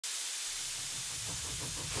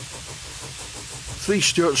Three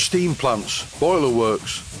Stuart Steam Plants, Boiler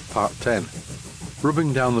Works, Part 10.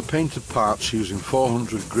 Rubbing down the painted parts using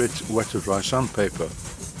 400 grit wet or dry sandpaper,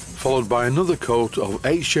 followed by another coat of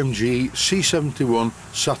HMG C71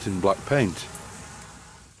 Satin black paint.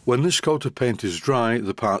 When this coat of paint is dry,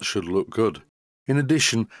 the parts should look good. In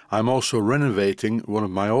addition, I'm also renovating one of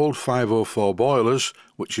my old 504 boilers,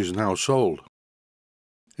 which is now sold.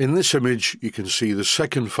 In this image you can see the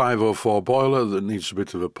second 504 boiler that needs a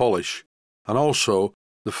bit of a polish, and also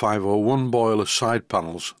the 501 boiler side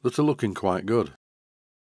panels that are looking quite good.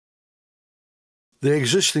 The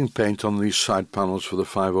existing paint on these side panels for the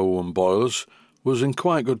 501 boilers was in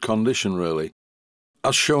quite good condition really.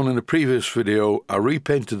 As shown in a previous video, I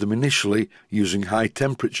repainted them initially using high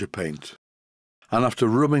temperature paint, and after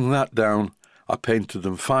rubbing that down I painted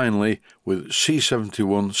them finally with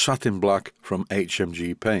C71 Satin Black from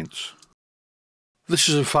HMG Paints. This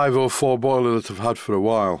is a 504 boiler that I've had for a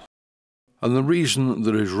while, and the reason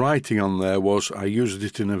there is writing on there was I used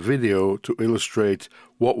it in a video to illustrate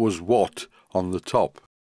what was what on the top,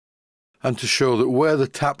 and to show that where the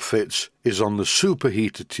tap fits is on the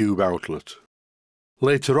superheater tube outlet.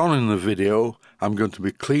 Later on in the video I'm going to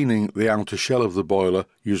be cleaning the outer shell of the boiler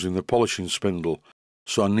using the polishing spindle,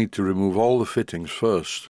 so I need to remove all the fittings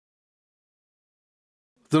first.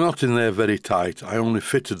 They're not in there very tight, I only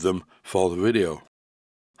fitted them for the video.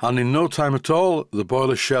 And in no time at all, the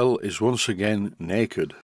boiler shell is once again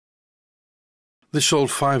naked. This old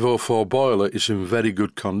 504 boiler is in very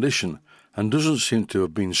good condition and doesn't seem to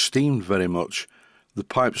have been steamed very much. The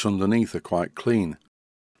pipes underneath are quite clean.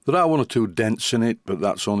 There are one or two dents in it, but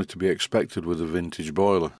that's only to be expected with a vintage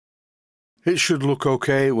boiler. It should look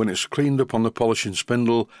okay when it's cleaned up on the polishing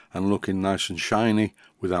spindle and looking nice and shiny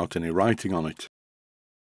without any writing on it.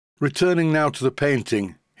 Returning now to the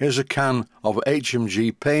painting, here's a can of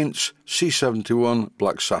HMG Paints C71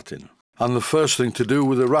 Black Satin. And the first thing to do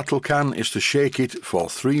with a rattle can is to shake it for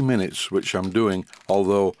 3 minutes, which I'm doing,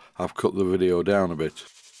 although I've cut the video down a bit.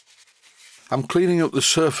 I'm cleaning up the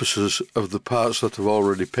surfaces of the parts that I've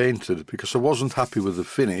already painted because I wasn't happy with the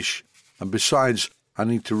finish, and besides I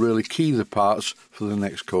need to really key the parts for the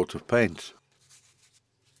next coat of paint.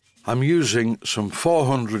 I'm using some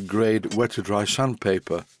 400 grade wet or dry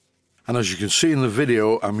sandpaper, and as you can see in the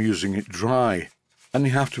video I'm using it dry, and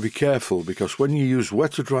you have to be careful because when you use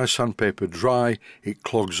wet or dry sandpaper dry it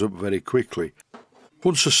clogs up very quickly.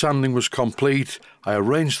 Once the sanding was complete, I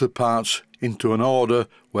arranged the parts into an order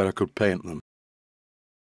where I could paint them.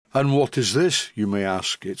 And what is this, you may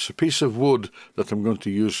ask? It's a piece of wood that I'm going to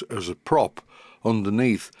use as a prop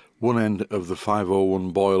underneath one end of the 501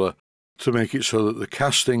 boiler to make it so that the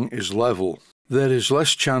casting is level. There is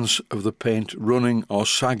less chance of the paint running or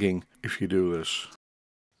sagging if you do this.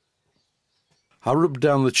 I rubbed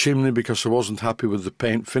down the chimney because I wasn't happy with the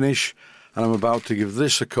paint finish, and I'm about to give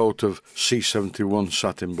this a coat of C71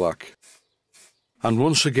 Satin Black. And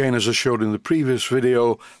once again, as I showed in the previous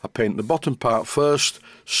video, I paint the bottom part first,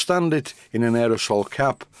 stand it in an aerosol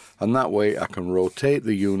cap, and that way I can rotate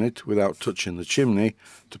the unit without touching the chimney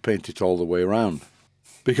to paint it all the way around.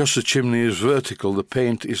 Because the chimney is vertical, the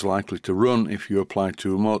paint is likely to run if you apply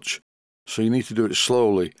too much, so you need to do it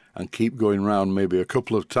slowly and keep going round maybe a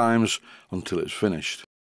couple of times until it's finished.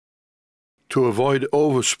 To avoid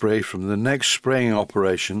overspray from the next spraying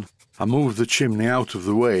operation, I move the chimney out of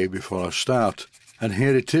the way before I start, and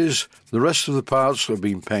here it is, the rest of the parts are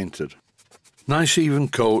being painted. Nice even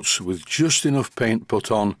coats with just enough paint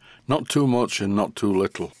put on, not too much and not too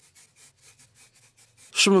little.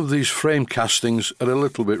 Some of these frame castings are a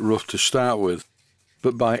little bit rough to start with,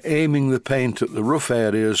 but by aiming the paint at the rough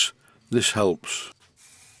areas, this helps.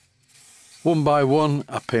 One by one,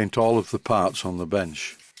 I paint all of the parts on the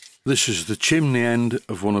bench. This is the chimney end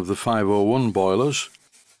of one of the 501 boilers,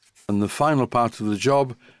 and the final part of the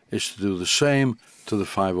job is to do the same to the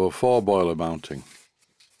 504 boiler mounting.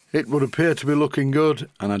 It would appear to be looking good,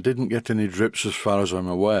 and I didn't get any drips as far as I'm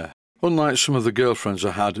aware, unlike some of the girlfriends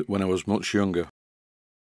I had when I was much younger.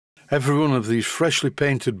 Every one of these freshly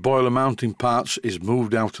painted boiler mounting parts is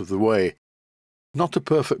moved out of the way. Not a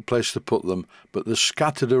perfect place to put them, but they're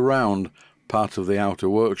scattered around part of the outer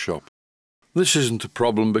workshop. This isn't a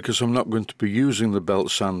problem because I'm not going to be using the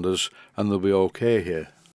belt sanders and they'll be okay here.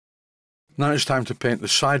 Now it's time to paint the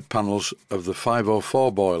side panels of the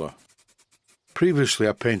 504 boiler. Previously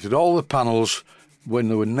I painted all the panels when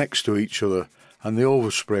they were next to each other and the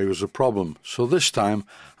overspray was a problem, so this time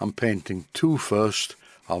I'm painting two first.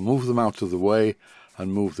 I'll move them out of the way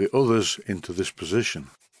and move the others into this position.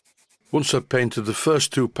 Once I've painted the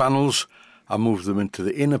first two panels, I moved them into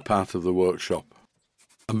the inner part of the workshop.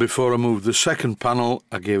 And before I moved the second panel,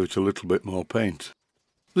 I gave it a little bit more paint.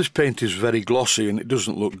 This paint is very glossy and it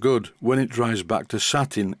doesn't look good. When it dries back to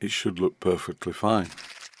satin, it should look perfectly fine.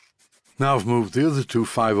 Now I've moved the other two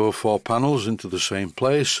 504 panels into the same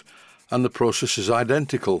place, and the process is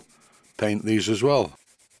identical. Paint these as well.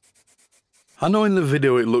 I know in the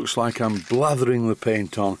video it looks like I'm blathering the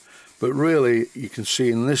paint on, but really you can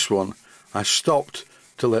see in this one I stopped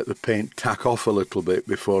to let the paint tack off a little bit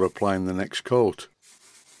before applying the next coat.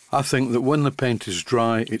 I think that when the paint is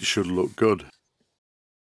dry it should look good.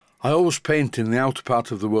 I always paint in the outer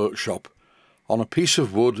part of the workshop on a piece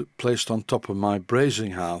of wood placed on top of my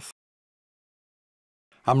brazing hearth.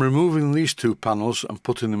 I'm removing these two panels and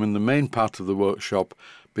putting them in the main part of the workshop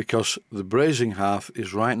because the brazing hearth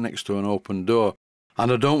is right next to an open door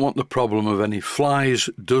and I don't want the problem of any flies,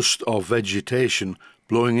 dust or vegetation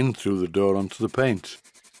blowing in through the door onto the paint.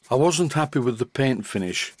 I wasn't happy with the paint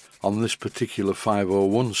finish on this particular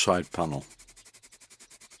 501 side panel.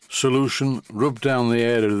 Solution: rub down the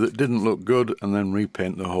area that didn't look good and then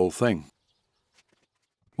repaint the whole thing.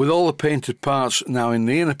 With all the painted parts now in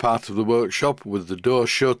the inner part of the workshop with the door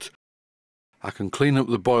shut, I can clean up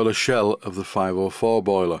the boiler shell of the 504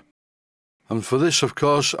 boiler. And for this, of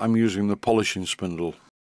course, I'm using the polishing spindle.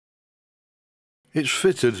 It's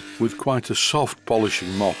fitted with quite a soft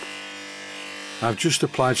polishing mop. I've just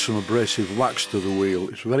applied some abrasive wax to the wheel.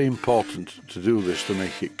 It's very important to do this to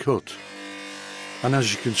make it cut. And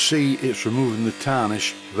as you can see, it's removing the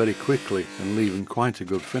tarnish very quickly and leaving quite a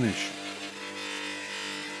good finish.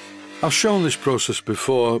 I've shown this process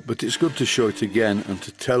before, but it's good to show it again and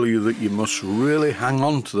to tell you that you must really hang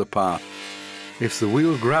on to the part. If the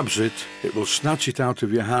wheel grabs it, it will snatch it out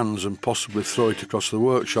of your hands and possibly throw it across the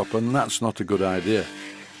workshop, and that's not a good idea.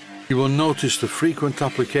 You will notice the frequent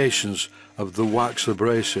applications of the wax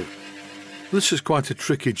abrasive. This is quite a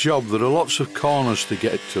tricky job. There are lots of corners to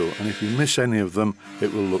get to, and if you miss any of them,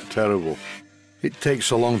 it will look terrible. It takes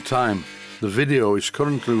a long time. The video is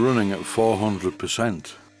currently running at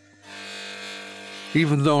 400%.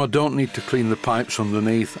 Even though I don't need to clean the pipes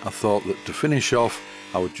underneath, I thought that to finish off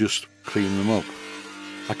I would just clean them up.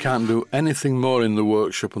 I can't do anything more in the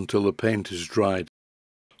workshop until the paint is dried.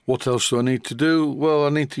 What else do I need to do? Well, I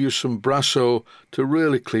need to use some Brasso to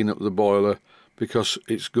really clean up the boiler because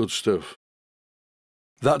it's good stuff.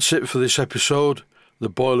 That's it for this episode. The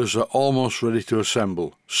boilers are almost ready to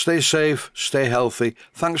assemble. Stay safe, stay healthy.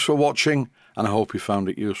 Thanks for watching, and I hope you found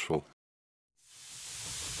it useful.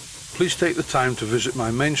 Please take the time to visit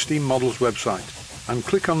my main Steam Models website and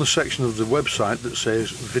click on the section of the website that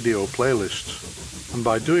says Video Playlists. And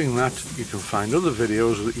by doing that, you can find other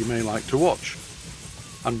videos that you may like to watch.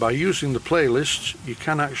 And by using the playlists, you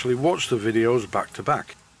can actually watch the videos back to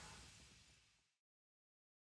back.